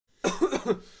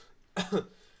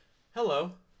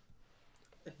Hello.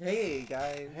 Hey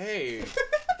guys. Hey.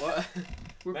 What?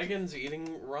 Megan's eating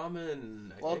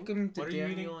ramen. Welcome to What are you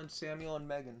eating? Daniel and Samuel and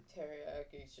Megan.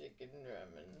 Teriyaki chicken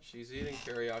ramen. She's eating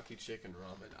teriyaki chicken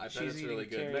ramen. I bet She's it's really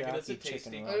eating good. Megan, is teriyaki it tasty?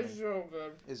 chicken ramen. It's so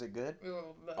good. Is it good?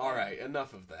 All right,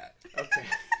 enough of that. Okay.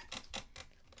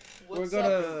 What's We're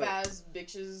gonna- up, faz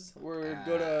bitches? We're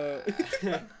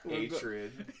gonna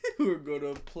hatred. we're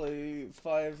gonna play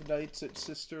Five Nights at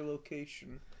Sister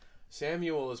Location.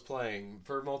 Samuel is playing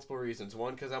for multiple reasons.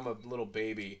 One, because I'm a little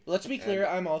baby. Let's be clear,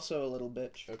 I'm also a little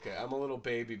bitch. Okay, I'm a little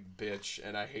baby bitch,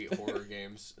 and I hate horror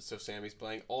games, so Sammy's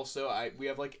playing. Also, we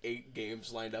have like 8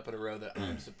 games lined up in a row that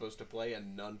I'm supposed to play,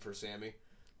 and none for Sammy.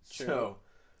 True. So,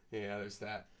 yeah, there's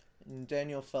that. And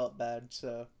Daniel felt bad,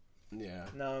 so Yeah.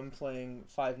 now I'm playing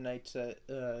Five Nights at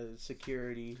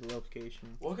Security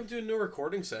Location. Welcome to a new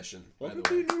recording session. Welcome by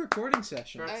the to way. a new recording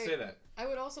session. Forgot to say that. I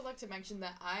would also like to mention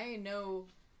that I know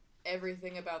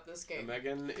everything about this game.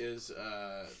 Megan is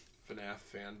a FNAF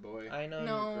fanboy. I know.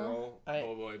 No. Girl,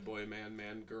 I- boy,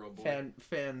 man, girl, boy.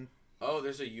 Fan. Oh,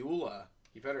 there's a Eula.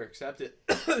 You better accept it.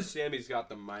 Sammy's got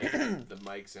the mic, the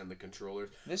mics, and the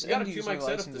controllers. This We got a end-user 2-mic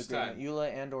setup license this agreement, time.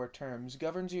 EULA and/or terms,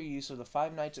 governs your use of the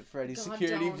Five Nights at Freddy's God,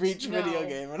 security don't. breach video No.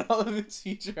 game and all of its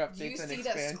feature updates Do you and see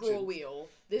that expansions. scroll wheel?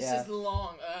 This Yeah. is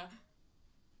long.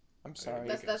 I'm sorry.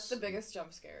 That's the biggest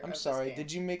jump scare. I'm of sorry. This game.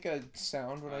 Did you make a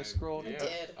sound when I scrolled? I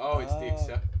did. Oh, it's the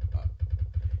accept.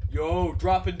 Yo,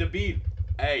 dropping the beat.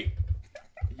 Hey.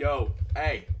 Yo,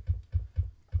 hey.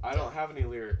 I don't have any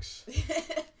lyrics.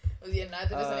 Yeah,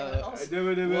 neither does anyone else.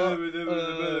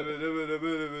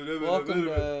 Welcome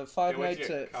to Five Can't wait to Nights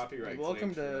get at copyright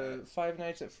Welcome claimed for to that. Five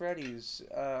Nights at Freddy's.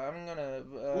 I'm gonna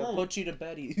put you to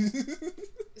Betty.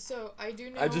 So I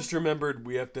do know. I just remembered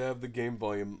we have to have the game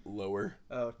volume lower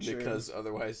Oh, true. because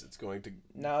otherwise it's going to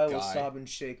Now I will die. sob and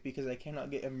shake because I cannot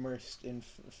get immersed in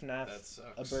FNAF, That a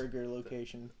sucks. burger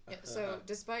location. Yeah, so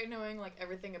despite knowing like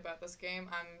everything about this game,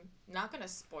 I'm not gonna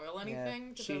spoil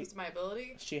anything to the best of my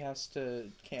ability. She has to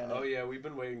can it. Oh yeah, we've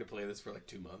been waiting to play this for like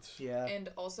 2 months. Yeah.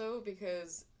 And also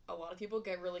because a lot of people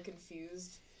get really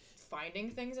confused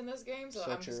finding things in this game, so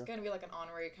So I'm true. just gonna be like an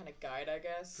honorary kind of guide, I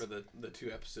guess. For the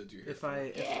 2 episodes you're here If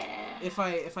for.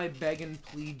 I beg and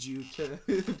plead you to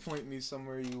point me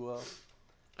somewhere, you will.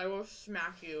 I will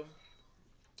smack you,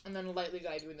 and then lightly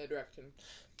guide you in the direction.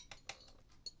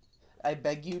 I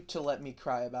beg you to let me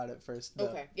cry about it first, though.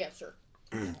 Okay. Yeah. Sure.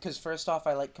 Because first off,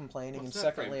 I like complaining, What's and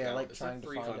that frame secondly, I count? like It's trying like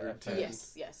to find it. 310.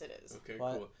 Yes. Yes, it is. Okay,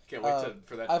 What? cool. Can't wait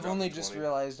for that to I've drop only to just 20.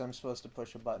 realized I'm supposed to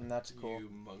push a button. That's cool. You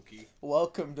monkey.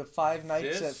 Welcome to Five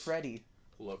Nights This- at Freddy.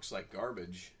 Looks like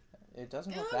garbage. It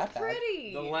doesn't It look looks that bad.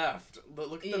 pretty. The left.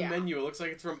 Look at the Yeah. menu. It looks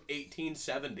like it's from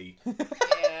 1870.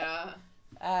 Yeah.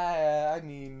 I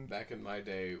mean, Back in my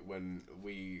day when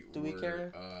we Do we were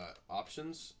care?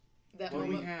 options. That What do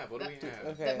we moment. have? What do we have?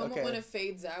 okay. That moment when it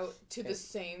fades out to Okay, the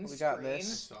same we got screen. I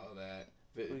this. saw that.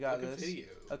 We got Look at this. video.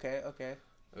 Okay.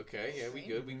 Okay, yeah, we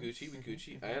good. We Mhm. Gucci. We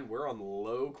Gucci. And we're on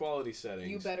low quality settings.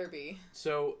 You better be.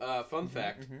 So, fun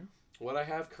fact. Mhm. What I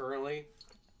have currently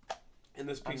in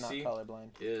this I'm not PC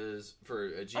colorblind. is for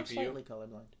a GPU. I'm slightly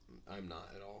colorblind. I'm not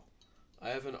at all.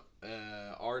 I have an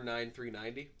R9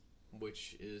 390,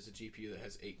 which is a GPU that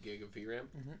has 8 gig of VRAM.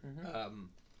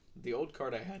 The old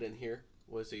card I had in here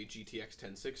was a GTX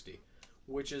 1060,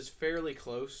 which is fairly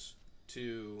close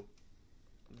to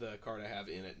the card I have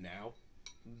in it now.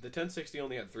 The 1060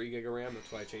 only had 3 gig of RAM, that's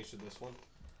why I changed to this one.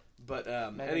 But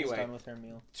Megan's anyway, done with her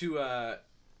meal. to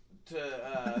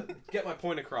get my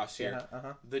point across here,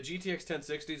 Yeah. the GTX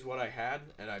 1060 is what I had,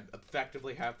 and I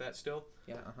effectively have that still.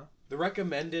 Yeah. The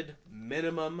recommended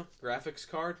minimum graphics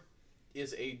card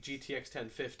is a GTX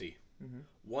 1050.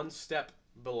 One step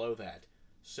below that.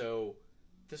 So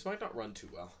this might not run too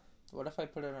well. What if I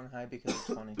put it on high because it's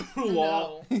funny?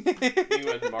 Lol. No. You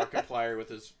and Markiplier with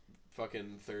his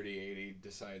fucking 3080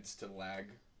 decides to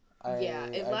lag. Yeah,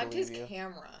 it I lagged his believe you.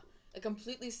 camera. A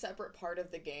completely separate part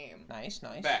of the game. Nice.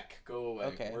 Back. Go away.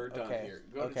 Okay. We're done okay, here.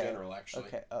 Go okay, to general, actually.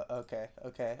 Okay.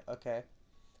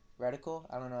 Reticle?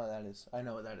 I don't know what that is. I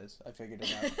know what that is. I figured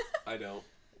it out. I don't.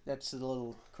 That's the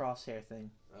little crosshair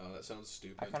thing. Oh, that sounds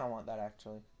stupid. I kind of want that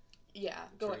actually. Yeah,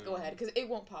 go Turn it ahead, because it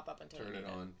won't pop up until Turn you it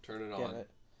need on. Turn it Get on. it.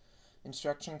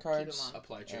 Instruction cards. on.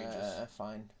 Apply changes.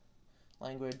 Fine.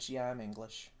 Language? Yeah, I'm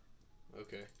English.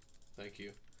 Okay. Thank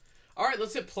you. All right,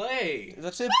 let's hit play.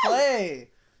 Let's hit play.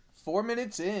 4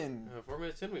 minutes in. 4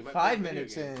 minutes in, we might. 5 play a video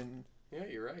minutes game. in. Yeah,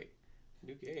 you're right.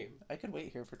 New game. I could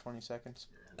wait here for 20 seconds.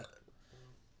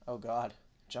 Oh God.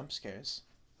 Jump scares.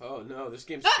 Oh no, this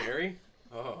game's scary.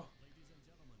 Oh.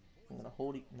 I'm gonna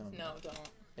hold you. No. No, don't.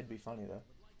 It'd be funny though.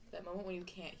 That moment when you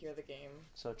can't hear the game.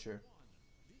 So true.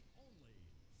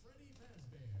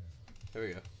 There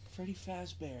we go. Freddy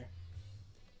Fazbear.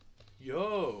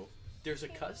 Yo, there's a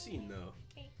cutscene though.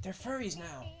 They're furries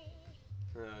now.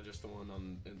 Just the one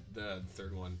on the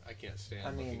third one. I can't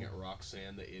stand looking at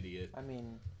Roxanne, the idiot. I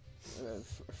mean,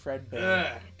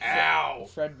 Fredbear. Ow!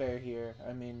 Fredbear here.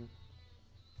 I mean,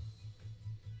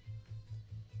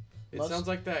 it sounds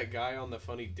like that guy on the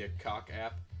Funny Dick Cock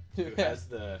app who has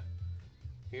the.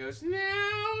 He goes, "Now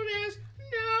there's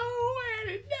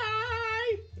nowhere to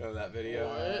die." Oh, that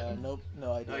video. Nope,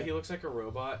 no idea. He looks like a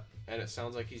robot, and it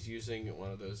sounds like he's using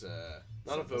one of those.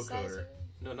 Not a vocoder.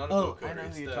 No, not a vocoder. vocoder. I know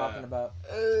it's who you're talking about.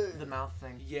 The mouth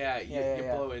thing. Yeah, you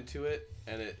blow into it,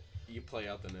 and you play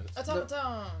out the notes.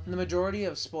 The majority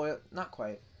of not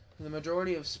quite. The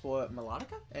majority of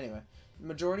melodica? Anyway, the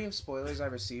majority of spoilers I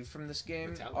received from this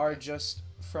game are just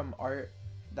from art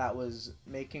that was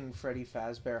making Freddy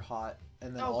Fazbear hot,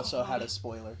 and then had a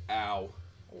spoiler. Ow.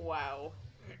 Wow.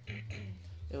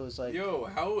 It was like, yo,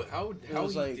 how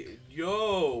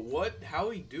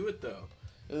he do it though?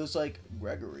 It was like,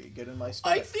 Gregory, get in my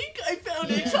stomach. I think I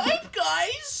found a type,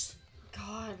 guys.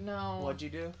 God, no. What'd you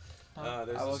do? There's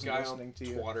this guy on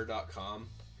twatter.com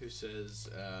who says,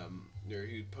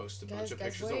 he posts a bunch of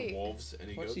pictures of wolves, and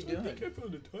he goes, he doing? I think I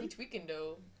found a type. He tweaking,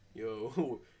 though.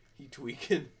 Yo, he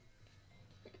tweaking.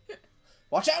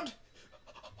 Watch out!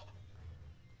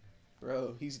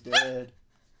 Bro, he's dead.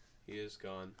 He is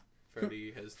gone.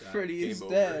 Freddy has died. Freddy is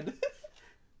dead.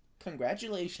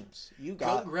 Congratulations. You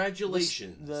got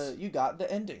you got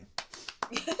the ending.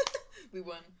 We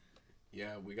won.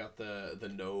 Yeah, we got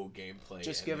the no gameplay.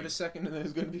 Just give it a second and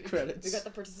there's going to be credits. We got the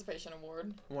participation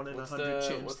award. 1 in 100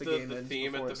 chance what's the game ends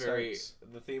theme before at the very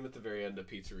starts. the theme at the very end of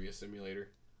Pizzeria Simulator?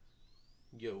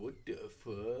 Yo, what the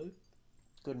fuck?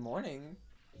 Good morning.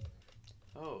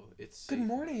 Oh, it's safe. Good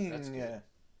morning. That's good.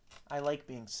 I like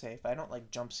being safe. I don't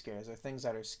like jump scares or things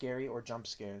that are scary or jump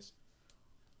scares.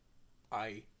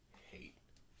 I hate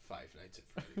Five Nights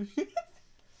at Freddy's.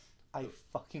 I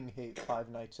fucking hate Five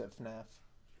Nights at FNAF.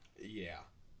 Yeah.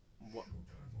 What?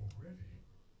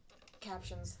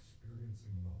 Captions.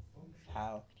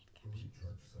 How? The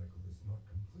recharge cycle is not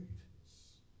complete.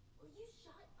 Will you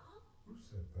shut up? Who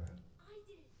said that? I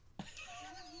did.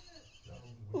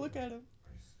 Look at him.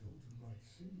 I still do not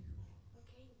see you.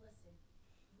 Okay, listen.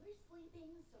 We're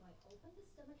sleeping, so I opened the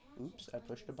stomach hatch. Oops, I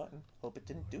pushed a button. Hope it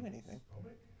didn't do anything.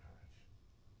 Stomach hatch.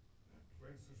 That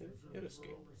place is It reserved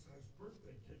escaped. for oversized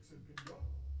birthday cakes and pinata.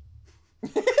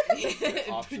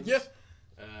 Options. Yeah.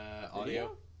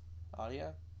 Audio.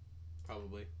 Audio?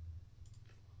 Probably.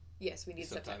 Yes, we need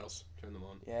subtitles. Turn them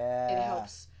on. Yeah. It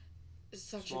helps.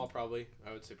 Small, probably.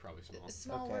 I would say probably small.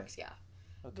 Small Okay. works, yeah.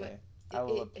 Okay. But I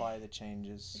will apply the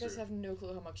changes. You guys have no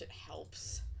clue how much it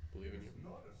helps. Believe in you. It's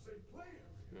not a safe play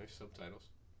area. Nice subtitles.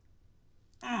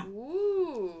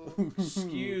 Ooh.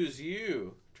 Excuse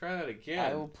you. Try that again.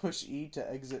 I will push E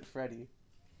to exit Freddy.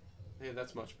 Hey,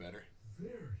 that's much better.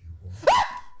 There you are.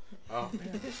 Oh,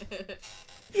 man.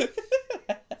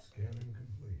 Scanning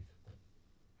complete.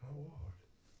 How odd.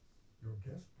 Your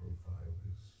guest profile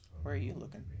is Where are you unknown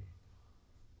to looking? me.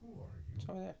 Who are you? It's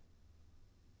over there.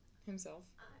 Himself.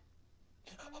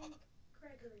 I'm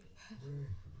Gregory.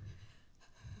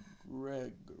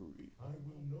 Gregory. I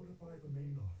will notify the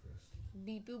main office.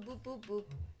 Beep boop boop boop boop.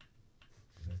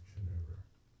 Connection error.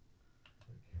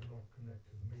 I cannot connect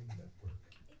to the main network.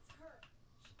 It's her.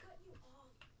 She cut you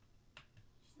off.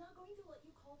 She's not going to let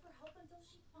you call for help until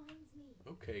she finds me.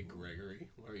 Okay, Gregory.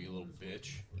 Where are you, little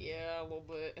bitch? Yeah, a little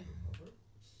bit. Your mother?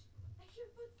 I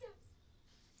hear footsteps.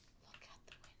 Look out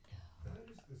the window. That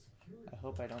is the security. I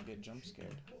hope I don't get jump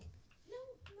scared. No,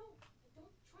 I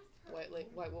don't trust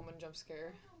her. White woman jump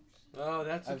scare. Oh,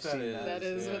 that's what I've that seen is. that. That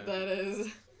is yeah. what that is.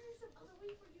 Is there some other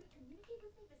way for you to communicate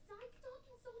with me besides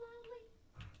talking so loudly?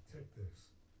 Take this.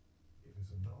 It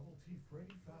is a novelty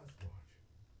Freddy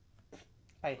Fazwatch.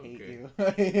 I hate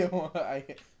Okay. you.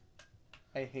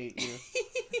 I hate you.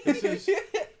 This is.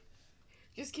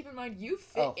 Just keep in mind, you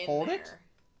fit Oh, in hold there. it?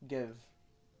 Give.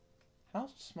 How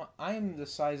small? I am the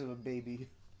size of a baby.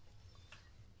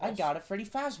 I Also- got a Freddy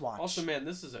Fazwatch. Also, man,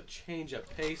 this is a change of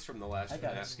pace from the last I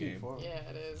got a FNAF game. Speed Yeah,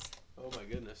 it is. Oh my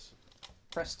goodness.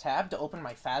 Press tab to open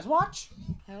my Fazwatch?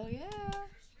 Hell yeah.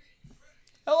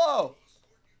 Hello!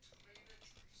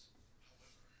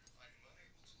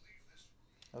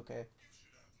 Okay.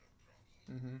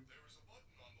 Mm-hmm.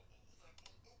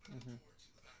 Mm-hmm.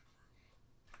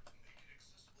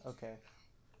 Okay.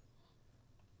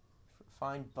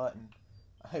 Find button.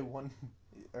 I won.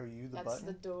 Are you the That's button?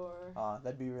 the door.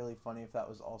 That'd be really funny if that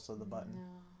was also the button.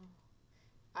 No.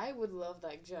 I would love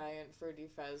that giant Freddy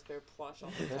Fazbear plush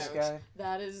on the This couch. guy?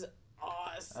 That is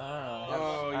awesome. this.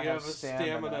 Oh, I you have a stamina.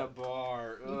 stamina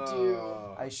bar. You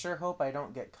do. I sure hope I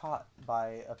don't get caught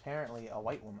by apparently a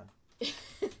white woman.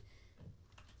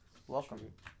 Welcome.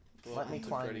 Well, Let me the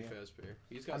climb Freddy you. Fazbear.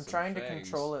 He's got I'm some trying to fangs.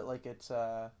 control it like it's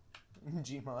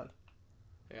Gmod.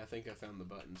 Hey, I think I found the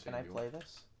button. Can I Samuel. play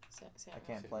this? I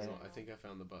can't play Samuel, it. I think I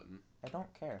found the button. I don't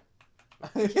care.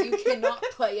 You cannot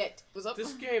play it. What's up?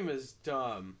 This game is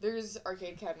dumb. There's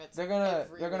arcade cabinets. They're gonna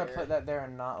everywhere. put that there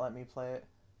and not let me play it.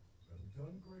 Well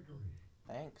done, Gregory.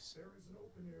 Thanks. There is an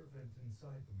open air vent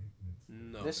inside the maintenance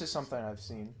room. No. This is something I've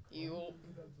seen. You.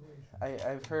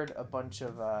 I've heard a bunch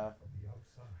of From the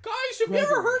outside. Guys, have you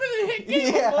ever heard of the hit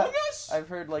game Yeah. Among Us? I've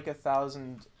heard like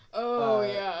 1,000 Oh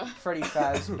yeah. Freddy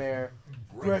Fazbear.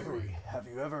 Gregory, have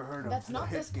you ever heard That's of not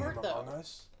the this hit game part, though. Among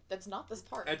Us? That's not this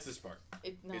part. It's this part.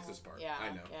 No, It's this part. Yeah, I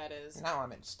know. Yeah, it is. Now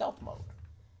I'm in stealth mode.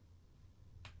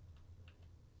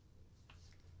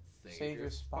 Save your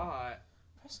spot.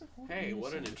 Press and hold Hey, in what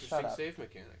an unison. interesting Shut up. save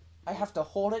mechanic. I have to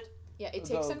hold it. Yeah, it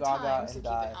Go takes some gaga time to and keep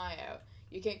die. an eye out.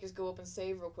 You can't just go up and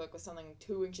save real quick with something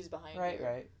 2 inches behind Right, you.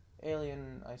 right.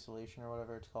 Alien isolation or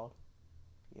whatever it's called.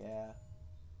 Yeah.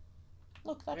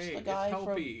 Look, that's Hey, the it's guy from.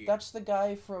 Helpy. That's the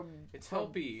guy from. It's from-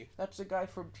 Helpy. That's the guy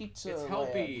from Pizza It's Land.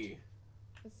 Helpy.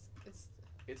 It's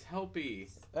It's Helpy.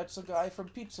 That's the guy from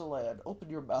Pizza Land. Open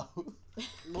your mouth.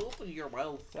 Open your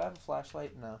mouth. Do I have a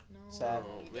flashlight? No. No. Sad.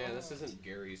 Oh You man, this don't. isn't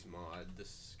Gary's mod.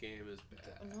 This game is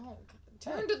bad. No.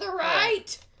 Hey. Turn to the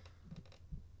right.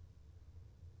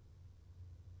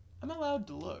 I'm allowed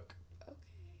to look. Okay.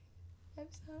 I'm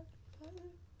sorry.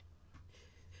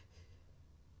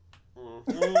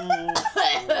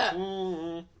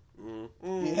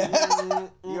 Yeah.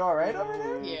 You alright over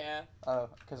there? Yeah. Oh,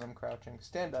 because I'm crouching.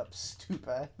 Stand up, stupid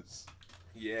ass.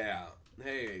 Yeah.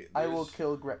 Hey. I will there's-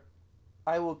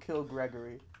 kill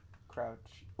Gregory.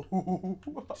 Crouch.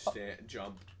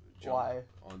 Jump Why?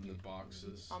 on the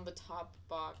boxes. On the top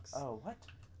box. Oh, what?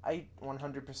 I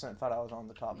 100% thought I was on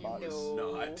the top You box.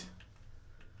 know. Not.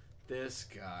 This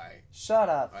guy. Shut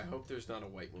up. I hope there's not a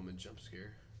white woman jump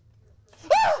scare.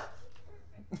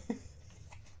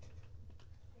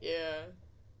 Yeah.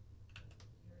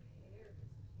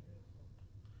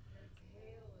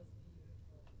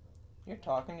 You're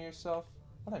talking to yourself?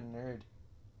 What a nerd.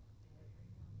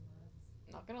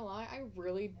 Not gonna lie, I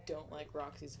really don't like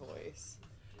Roxy's voice.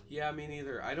 Yeah, me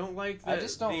neither. I don't like I that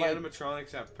just don't the like-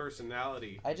 animatronics have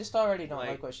personality. I just already don't Like-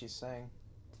 like what she's saying.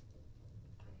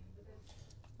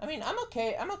 I mean, I'm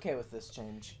okay with this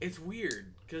change. It's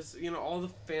weird because all the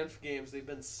FNAF games they've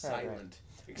been silent,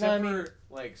 No, except I mean- for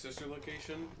like Sister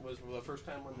Location was the first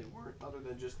time when they weren't, other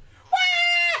than just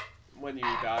when you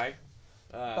die.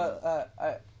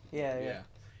 But yeah.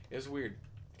 It was weird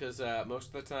because most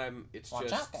of the time it's Watch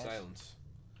just out, guys. silence,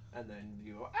 and then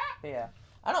you go Yeah.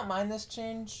 I don't mind this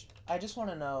change. I just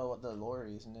want to know what the lore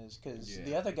reason is, because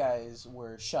the Yeah. other guys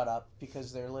were shut up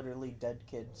because they're literally dead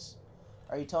kids.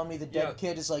 Are you telling me the dead Yeah,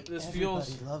 kid is like, this everybody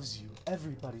feels- loves you,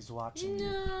 everybody's watching you?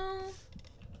 No.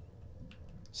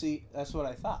 See, that's what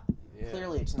I thought. Yeah.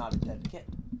 Clearly it's not a dead kid.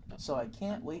 So I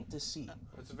can't wait to see.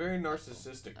 It's a very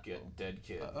narcissistic dead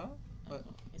kid. Uh-oh. But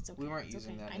It's okay. we weren't it's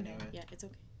using okay. that I know. anyway. Yeah, it's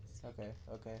okay.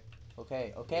 Okay.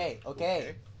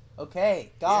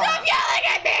 God. Stop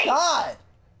yelling at me! God!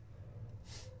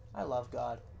 I love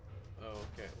God. Oh,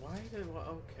 okay. Why did?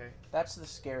 Okay. That's the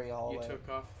scary hallway. You took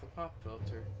off the pop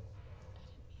filter.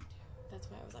 That's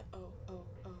why I was like, oh.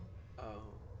 Oh.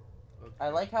 Okay. I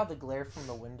like how the glare from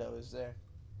the window is there.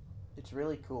 It's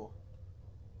really cool.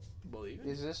 Believe it.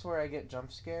 Is this where I get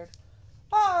jump scared?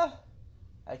 Ah!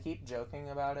 I keep joking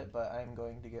about it, but I'm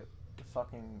going to get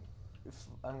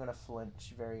I'm gonna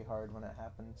flinch very hard when it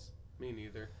happens. Me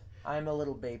neither. I'm a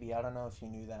little baby. I don't know if you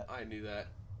knew that. I knew that.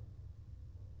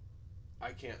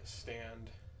 I can't stand.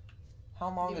 How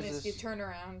long Even is if this? you turn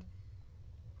around.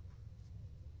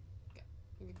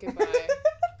 Goodbye.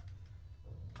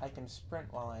 I can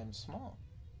sprint while I am small.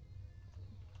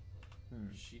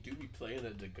 She do be playing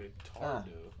the guitar, Ah,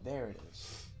 dude. there it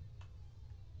is.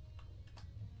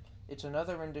 It's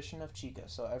another rendition of Chica,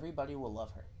 so everybody will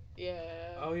love her. Yeah.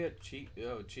 Oh yeah,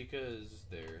 Chica is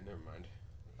there. Never mind.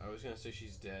 I was gonna say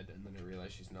she's dead, and then I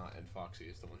realized she's not, and Foxy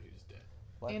is the one who's dead.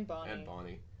 What? And Bonnie. And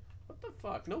Bonnie. What the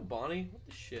fuck? No Bonnie? What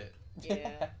the shit?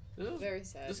 Yeah. This Very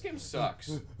sad. This game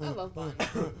sucks. I love Bonnie.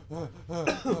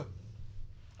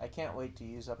 I can't wait to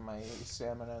use up my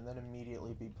stamina and then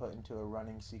immediately be put into a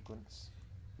running sequence.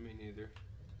 Me neither.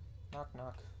 Knock,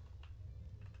 knock.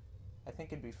 I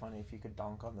think it'd be funny if you could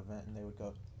donk on the vent and they would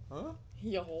go, huh?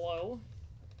 Yeah, hello.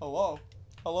 Hello?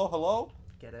 Hello, hello?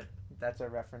 Get it? That's a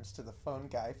reference to the phone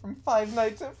guy from Five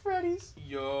Nights at Freddy's.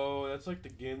 Yo, that's like the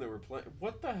game that we're playing.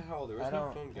 What the hell? There was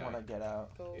no phone guy. I don't want to get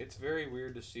out. It's very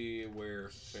weird to see where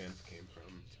fans came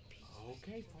from.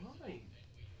 Okay, fine.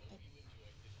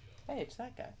 Hey, it's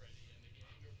that guy.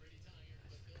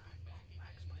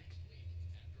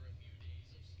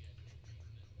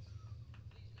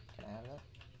 Can I have that?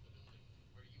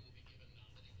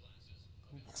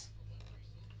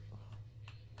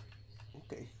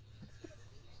 Okay.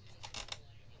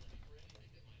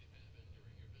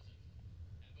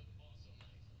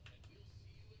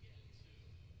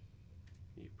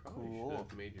 You probably should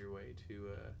have made your way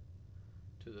to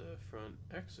the front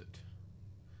exit.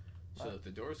 So that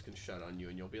the doors can shut on you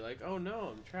and you'll be like, oh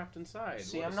no, I'm trapped inside.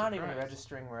 See, I'm not even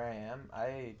registering where I am.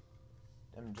 I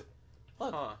am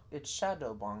look, it's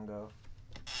Shadow Bongo.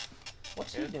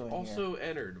 What's he doing also here?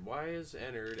 Ennard. Why is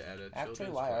Ennard at a children's Actually,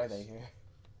 why place? are they here?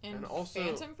 And also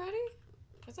Phantom Freddy?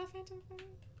 Is that Phantom Freddy?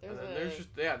 There's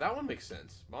just that one makes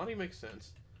sense. Bonnie makes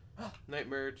sense.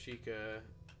 Nightmare, Chica.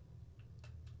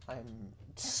 I'm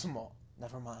small.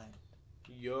 Never mind.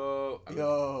 Yo.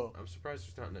 Yo. I'm surprised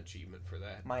there's not an achievement for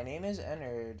that. My name is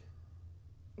Ennard.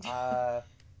 I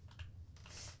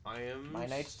am. My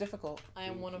night's difficult. I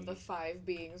am one of the 5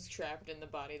 beings trapped in the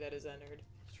body that is Ennard.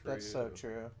 That's so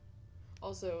true.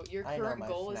 Also, your current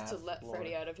goal is to let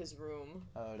Freddy out of his room.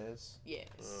 Oh, it is? Yes.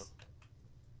 Oh.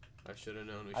 I should have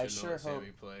known. We should let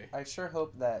Sammy play. I sure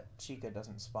hope that Chica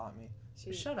doesn't spot me.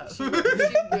 Shut up. She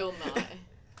will not.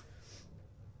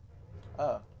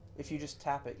 Oh, if you just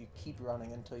tap it, you keep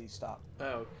running until you stop.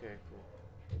 Oh, okay, cool.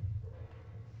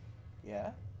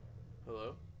 Yeah?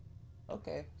 Hello?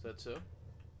 Okay. Is that so?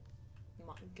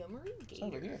 Montgomery Gator. It's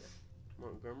over here.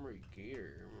 Montgomery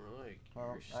Gator. More like.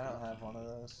 Well, I don't have one of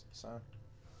those, so.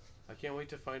 I can't wait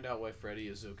to find out why Freddy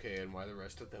is okay and why the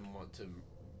rest of them want to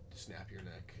snap your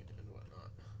neck and whatnot.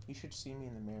 You should see me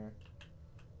in the mirror.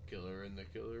 Killer in the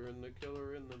killer in the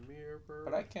killer in the mirror.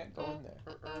 But I can't go in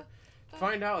there.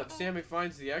 Find out if Sammy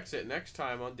finds the exit next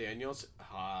time on Daniel's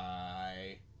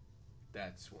Hi.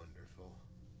 That's wonderful.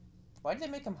 Why did they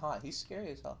make him hot? He's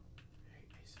scary as hell. Hey,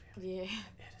 Sammy. Yeah.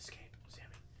 It escaped.